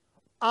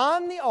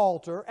on the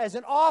altar as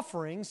an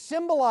offering,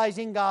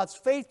 symbolizing God's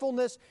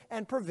faithfulness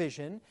and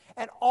provision.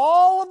 And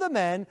all of the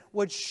men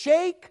would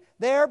shake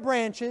their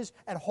branches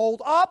and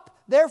hold up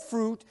their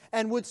fruit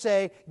and would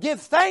say, "Give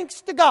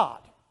thanks to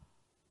God,"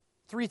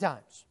 3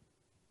 times.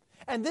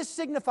 And this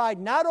signified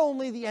not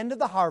only the end of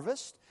the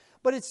harvest,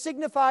 but it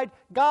signified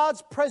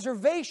God's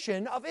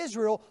preservation of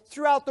Israel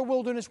throughout the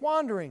wilderness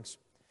wanderings.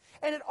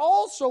 And it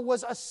also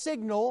was a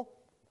signal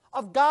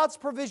of God's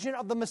provision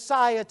of the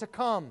Messiah to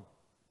come.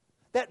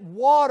 That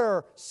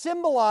water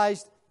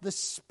symbolized the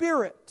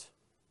Spirit.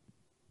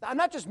 Now, I'm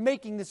not just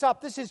making this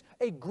up. This is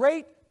a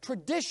great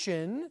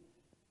tradition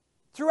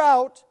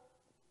throughout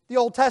the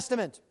Old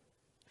Testament.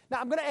 Now,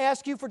 I'm going to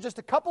ask you for just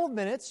a couple of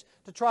minutes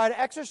to try to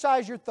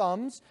exercise your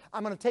thumbs.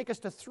 I'm going to take us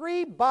to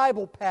 3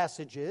 Bible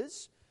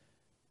passages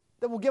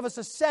that will give us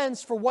a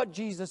sense for what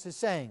Jesus is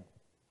saying.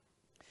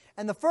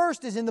 And the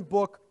first is in the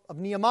book of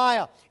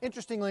Nehemiah.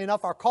 Interestingly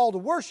enough, our call to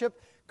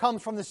worship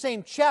comes from the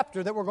same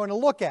chapter that we're going to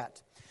look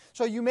at.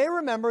 So you may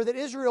remember that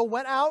Israel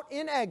went out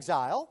in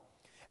exile,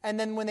 and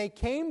then when they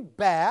came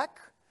back,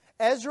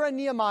 Ezra and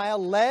Nehemiah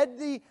led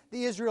the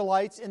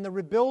Israelites in the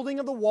rebuilding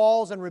of the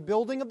walls and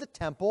rebuilding of the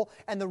temple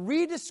and the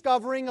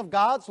rediscovering of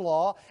God's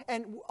law,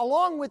 and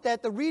along with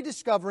that, the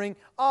rediscovering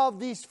of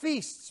these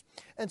feasts.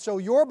 And so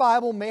your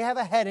Bible may have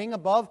a heading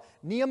above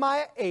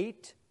Nehemiah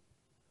 8,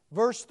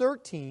 verse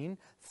 13,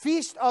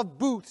 Feast of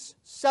Booths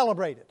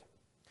Celebrated.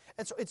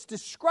 And so it's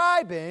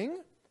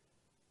describing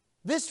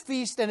this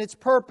feast and its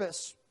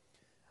purpose.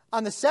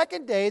 On the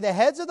second day, the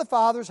heads of the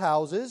fathers'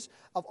 houses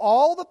of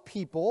all the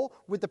people,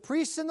 with the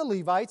priests and the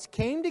Levites,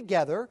 came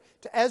together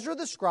to Ezra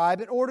the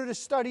scribe in order to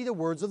study the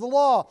words of the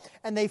law.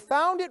 And they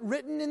found it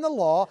written in the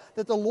law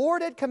that the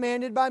Lord had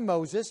commanded by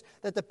Moses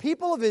that the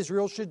people of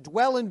Israel should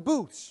dwell in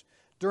booths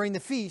during the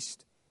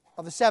feast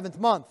of the 7th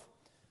month.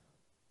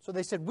 So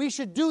they said, we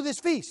should do this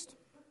feast.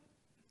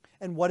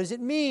 And what does it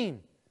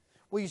mean?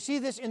 Well, you see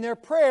this in their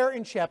prayer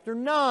in chapter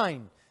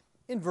 9,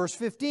 in verse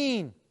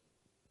 15.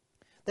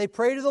 They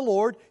pray to the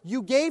Lord,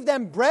 "You gave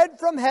them bread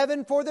from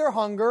heaven for their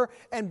hunger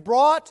and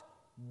brought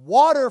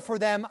water for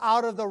them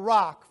out of the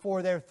rock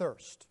for their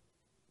thirst.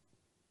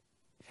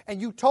 And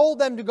you told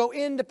them to go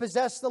in to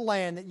possess the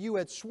land that you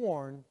had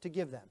sworn to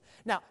give them."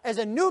 Now, as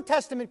a New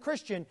Testament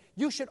Christian,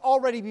 you should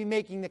already be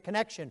making the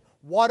connection.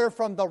 Water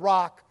from the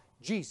rock,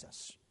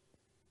 Jesus.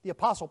 The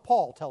Apostle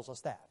Paul tells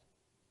us that.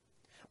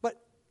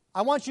 But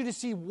I want you to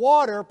see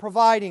water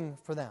providing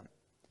for them.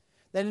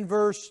 Then in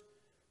verse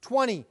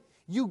 20,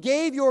 "You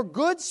gave your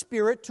good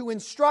Spirit to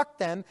instruct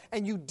them,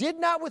 and you did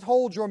not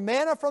withhold your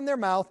manna from their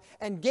mouth,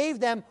 and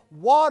gave them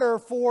water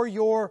for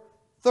your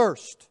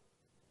thirst."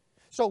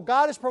 So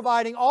God is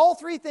providing all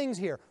 3 things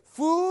here.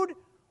 Food,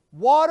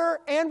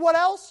 water, and what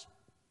else?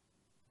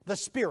 The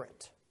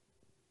Spirit.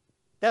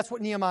 That's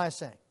what Nehemiah is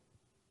saying.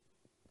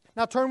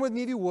 Now turn with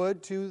me, if you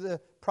would, to the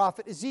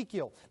prophet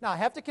Ezekiel. Now I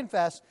have to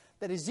confess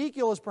that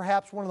Ezekiel is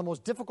perhaps one of the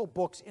most difficult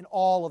books in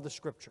all of the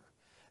Scripture.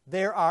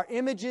 There are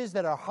images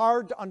that are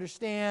hard to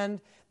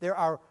understand. There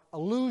are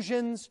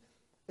allusions.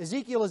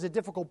 Ezekiel is a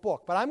difficult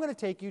book, but I'm going to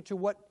take you to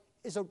what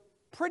is a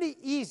pretty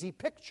easy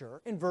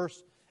picture in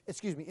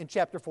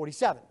chapter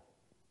 47.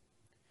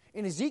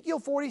 In Ezekiel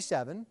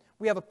 47,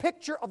 we have a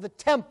picture of the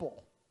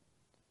temple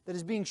that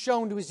is being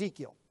shown to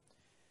Ezekiel.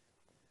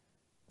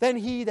 "Then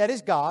he," that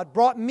is God,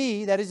 "brought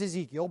me," that is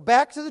Ezekiel,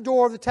 "back to the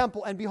door of the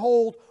temple, and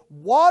behold,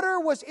 water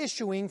was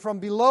issuing from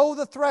below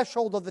the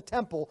threshold of the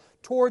temple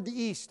toward the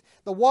east.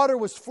 The water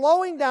was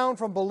flowing down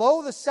from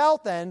below the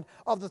south end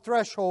of the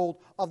threshold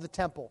of the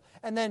temple."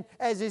 And then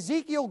as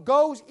Ezekiel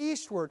goes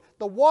eastward,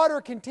 the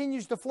water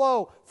continues to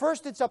flow.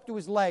 First it's up to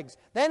his legs,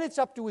 then it's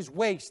up to his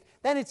waist,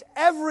 then it's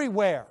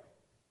everywhere.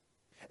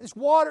 This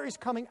water is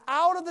coming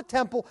out of the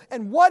temple,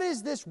 and what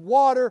is this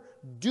water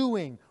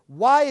doing?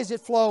 Why is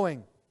it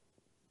flowing?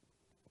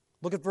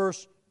 Look at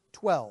verse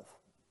 12.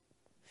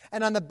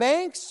 "And on the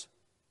banks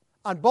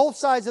on both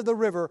sides of the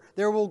river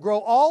there will grow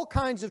all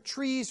kinds of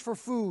trees for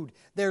food.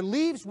 Their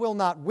leaves will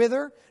not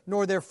wither,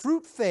 nor their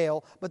fruit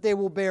fail, but they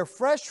will bear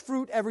fresh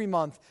fruit every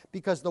month,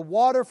 because the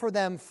water for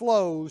them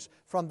flows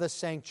from the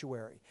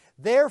sanctuary.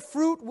 Their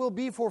fruit will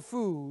be for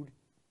food,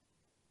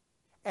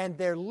 and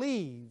their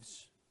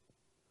leaves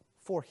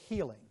for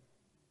healing."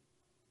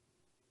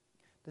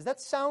 Does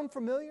that sound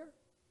familiar?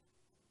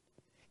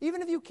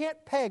 even if you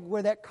can't peg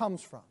where that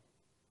comes from,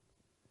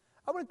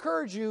 I would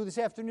encourage you this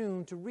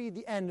afternoon to read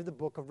the end of the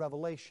book of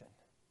Revelation,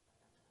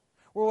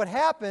 where what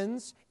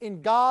happens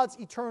in God's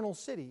eternal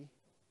city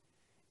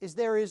is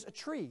there is a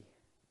tree,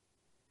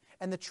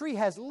 and the tree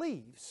has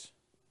leaves.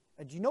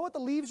 And do you know what the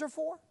leaves are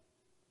for?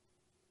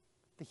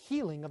 The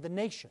healing of the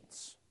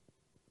nations.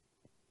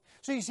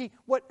 So you see,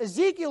 what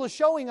Ezekiel is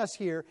showing us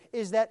here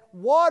is that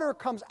water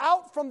comes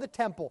out from the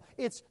temple.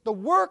 It's the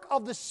work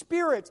of the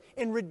Spirit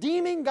in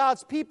redeeming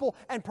God's people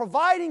and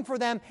providing for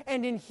them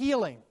and in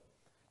healing.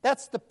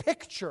 That's the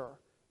picture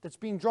that's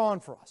being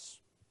drawn for us.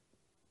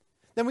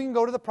 Then we can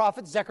go to the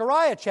prophet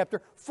Zechariah,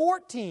 chapter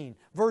 14,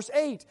 verse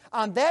 8.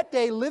 On that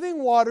day,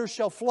 living waters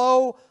shall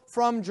flow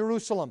from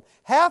Jerusalem,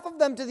 half of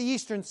them to the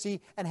eastern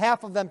sea and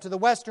half of them to the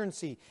western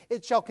sea.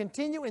 It shall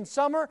continue in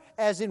summer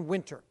as in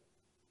winter.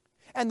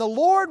 And the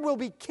Lord will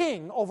be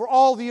king over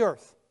all the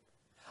earth.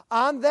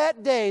 On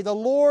that day, the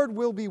Lord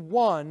will be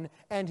one,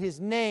 and His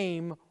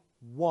name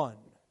one.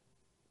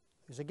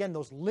 There's again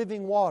those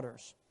living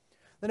waters.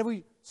 Then if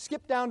we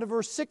skip down to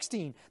verse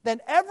 16,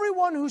 then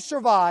everyone who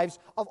survives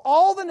of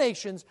all the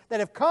nations that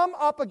have come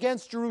up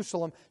against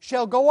Jerusalem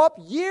shall go up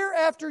year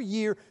after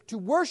year to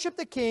worship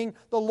the King,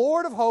 the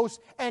Lord of hosts,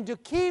 and to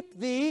keep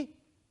the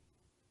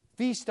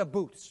Feast of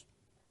Booths.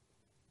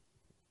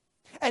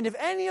 And if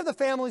any of the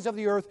families of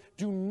the earth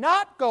do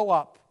not go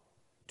up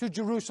to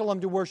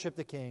Jerusalem to worship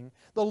the King,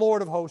 the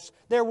Lord of hosts,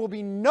 there will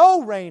be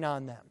no rain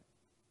on them.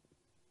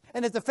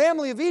 And if the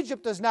family of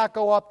Egypt does not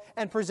go up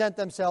and present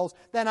themselves,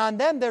 then on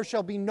them there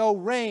shall be no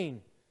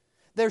rain.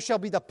 There shall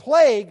be the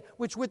plague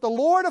which with the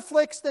Lord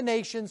afflicts the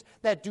nations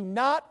that do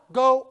not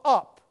go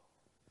up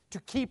to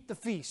keep the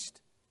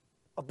Feast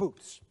of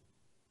Booths.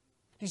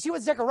 Do you see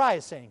what Zechariah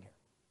is saying here?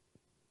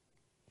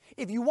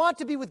 If you want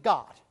to be with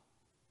God,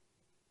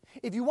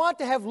 if you want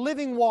to have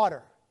living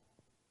water,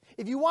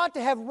 if you want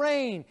to have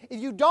rain, if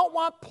you don't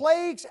want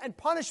plagues and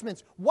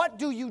punishments, what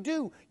do?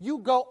 You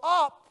go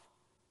up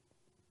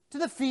to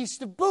the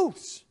Feast of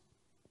Booths.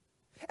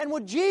 And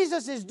what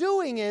Jesus is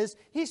doing is,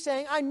 He's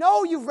saying, I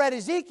know you've read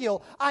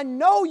Ezekiel, I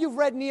know you've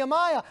read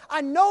Nehemiah,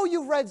 I know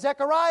you've read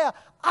Zechariah,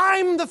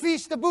 I'm the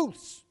Feast of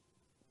Booths.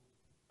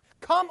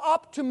 Come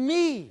up to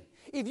me.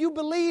 If you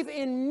believe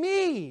in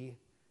me,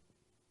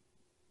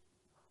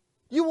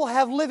 you will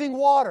have living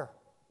water.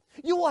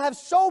 You will have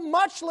so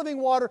much living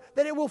water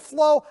that it will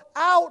flow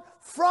out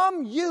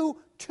from you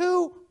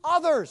to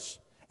others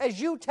as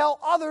you tell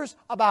others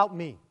about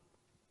me.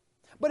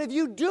 But if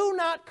you do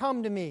not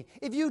come to me,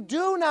 if you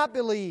do not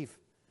believe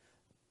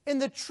in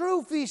the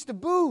true Feast of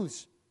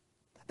Booths,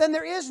 then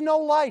there is no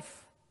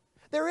life.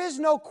 There is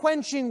no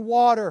quenching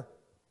water.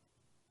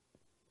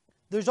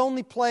 There's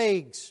only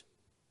plagues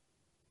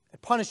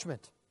and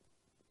punishment.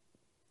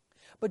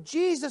 But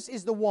Jesus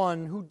is the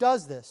one who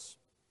does this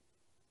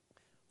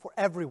for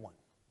everyone.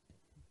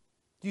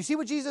 Do you see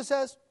what Jesus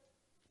says?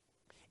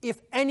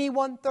 If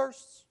anyone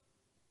thirsts,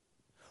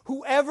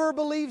 whoever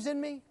believes in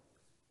me.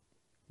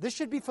 This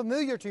should be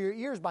familiar to your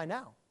ears by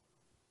now.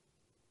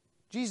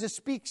 Jesus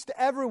speaks to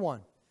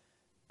everyone.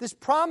 This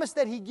promise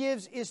that He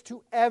gives is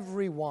to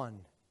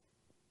everyone.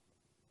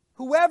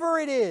 Whoever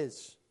it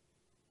is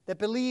that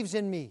believes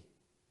in me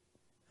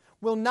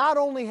will not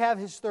only have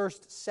his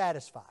thirst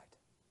satisfied,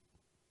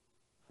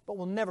 but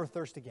will never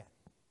thirst again.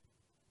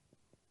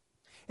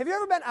 Have you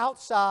ever been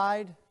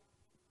outside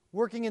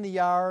working in the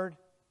yard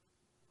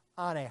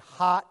on a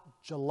hot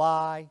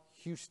July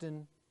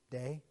Houston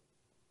day?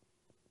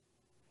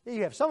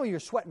 You have. Some of you are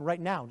sweating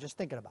right now just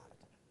thinking about it.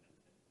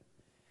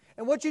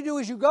 And what you do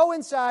is you go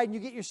inside and you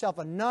get yourself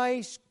a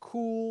nice,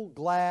 cool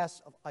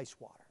glass of ice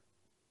water.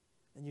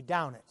 And you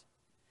down it.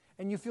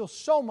 And you feel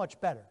so much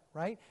better,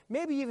 right?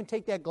 Maybe you even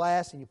take that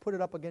glass and you put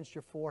it up against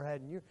your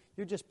forehead and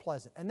you're just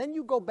pleasant. And then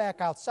you go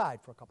back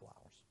outside for a couple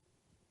hours.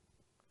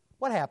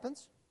 What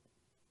happens?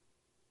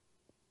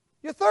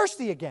 You're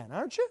thirsty again,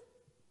 aren't you?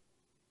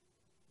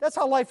 That's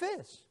how life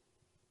is.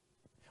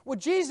 What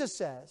Jesus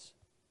says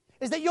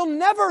is that you'll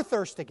never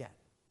thirst again.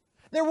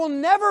 There will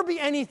never be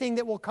anything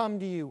that will come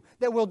to you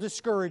that will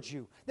discourage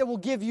you, that will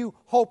give you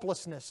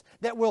hopelessness,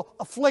 that will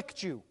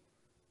afflict you.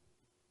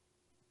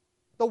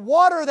 The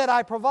water that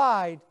I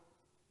provide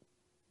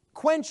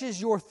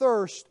quenches your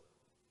thirst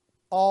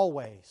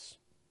always.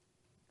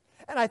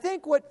 And I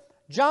think what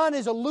John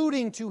is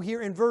alluding to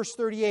here in verse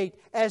 38,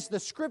 as the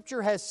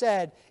Scripture has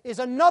said, is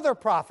another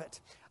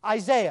prophet,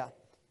 Isaiah.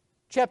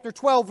 Chapter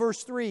 12,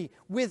 verse 3,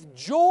 with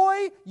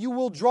joy you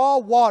will draw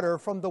water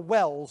from the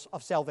wells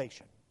of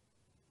salvation.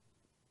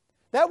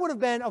 That would have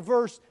been a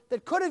verse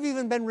that could have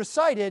even been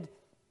recited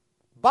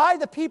by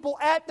the people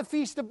at the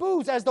Feast of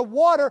Booths as the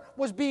water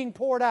was being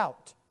poured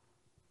out.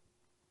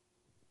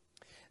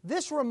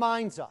 This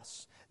reminds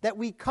us that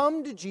we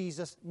come to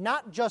Jesus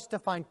not just to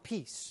find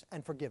peace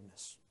and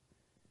forgiveness.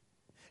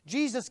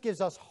 Jesus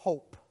gives us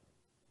hope,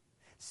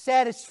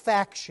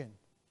 satisfaction,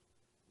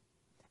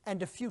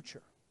 and a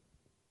future.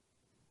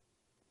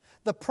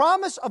 The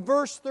promise of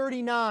verse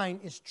 39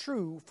 is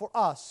true for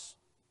us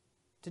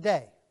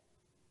today.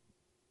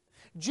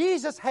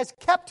 Jesus has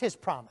kept His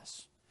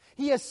promise.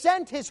 He has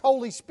sent His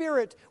Holy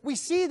Spirit. We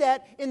see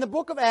that in the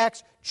book of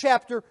Acts,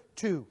 chapter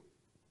 2.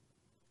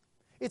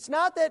 It's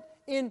not that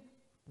in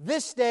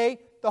this day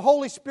the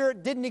Holy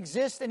Spirit didn't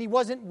exist and He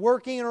wasn't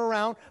working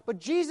around, but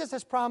Jesus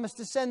has promised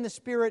to send the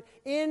Spirit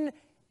in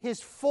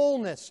His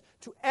fullness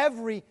to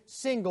every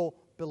single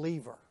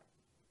believer.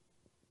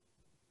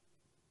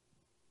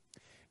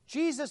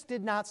 Jesus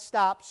did not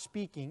stop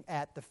speaking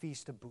at the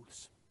Feast of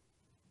Booths.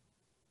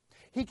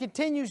 He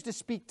continues to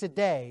speak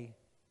today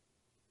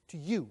to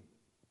you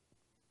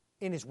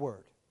in His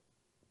Word.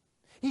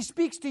 He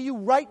speaks to you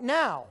right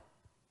now,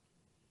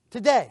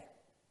 today.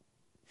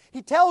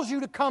 He tells you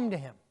to come to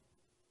Him.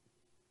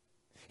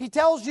 He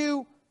tells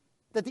you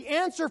that the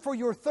answer for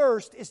your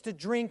thirst is to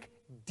drink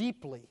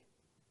deeply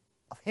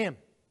of Him.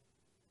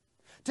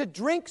 To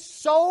drink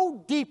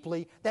so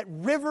deeply that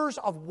rivers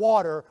of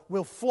water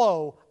will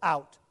flow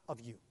out of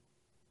you.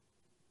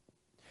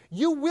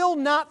 You will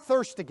not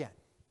thirst again.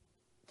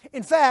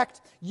 In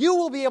fact, you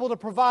will be able to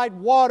provide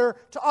water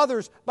to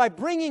others by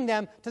bringing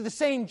them to the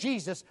same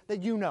Jesus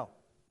that you know.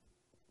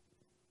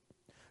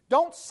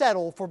 Don't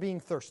settle for being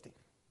thirsty.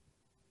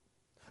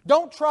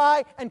 Don't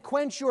try and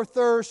quench your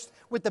thirst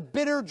with the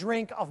bitter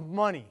drink of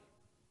money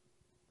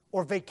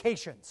or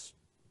vacations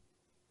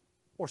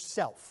or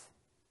self.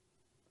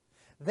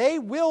 They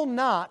will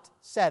not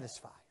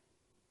satisfy.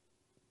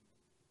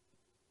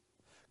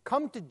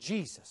 Come to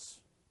Jesus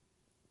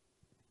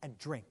and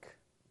drink.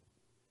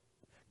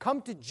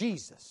 Come to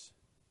Jesus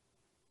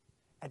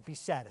and be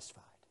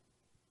satisfied.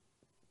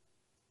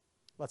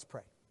 Let's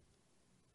pray.